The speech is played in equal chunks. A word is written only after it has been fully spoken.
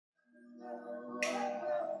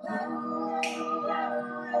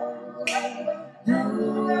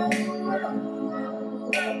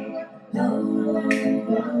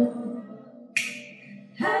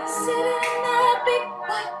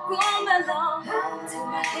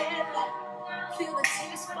the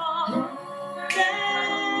tears fall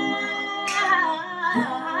down.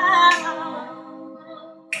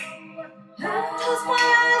 Close my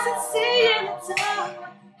eyes and see in the dark.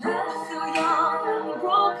 I feel young and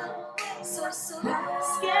broken, so scared.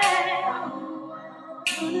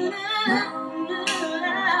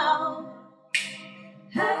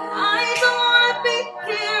 I don't wanna be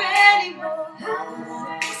here anymore. I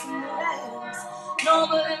wanna be somewhere else,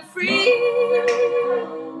 normal and free,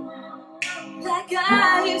 like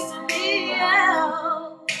I used to be.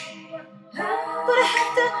 But I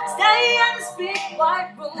have to stay in this big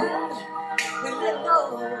white room with little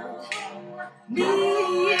old me.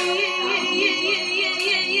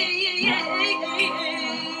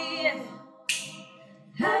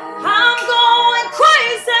 I'm going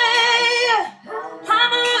crazy.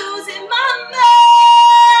 I'm losing my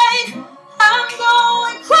mind. I'm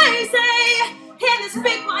going crazy in this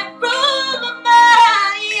big white room of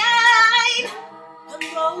mine.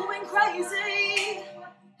 I'm going crazy.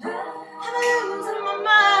 I'm losing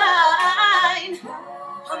my mind.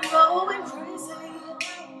 I'm going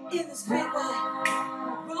crazy in this big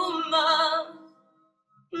white room of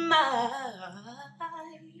mine.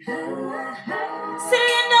 Sitting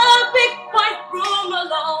in a big white room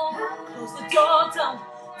alone. Close the door,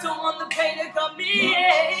 don't want the pain to come in.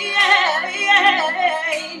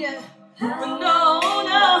 But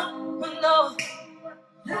no.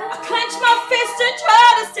 I clench my fist and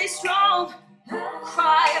try to stay strong.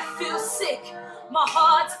 Cry, I feel sick. My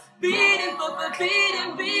heart's beating, but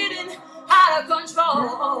beating out of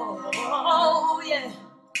control. Yeah.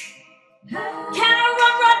 Can I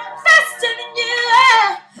run faster than you?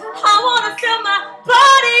 I wanna feel my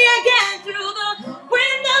body again through the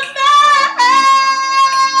wind of night.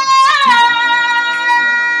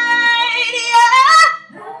 Yeah.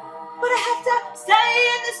 But I have to stay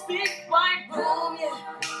in this big white room, yeah,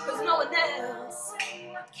 'cause no one else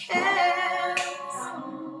cares.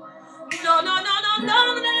 No,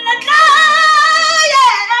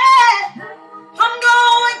 yeah. I'm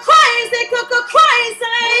going crazy,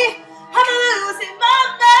 crazy. I'm losing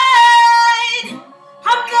my mind.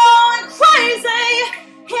 I'm going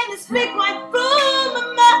crazy in this big white room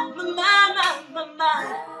of my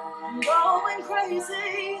mind. I'm going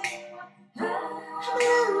crazy. I'm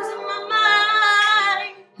losing my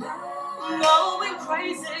mind. I'm going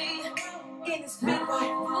crazy in this big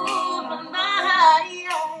white room of mine.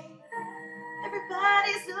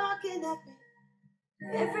 Everybody's looking at me.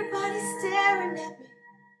 Everybody's staring at me.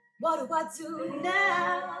 What do I do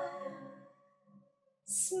now?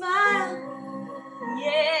 Smile.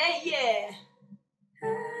 Yeah.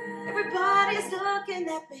 Everybody's looking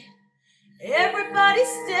at me. Everybody's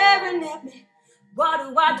staring at me. What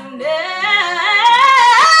do I do now?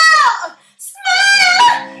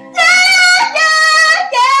 Smile.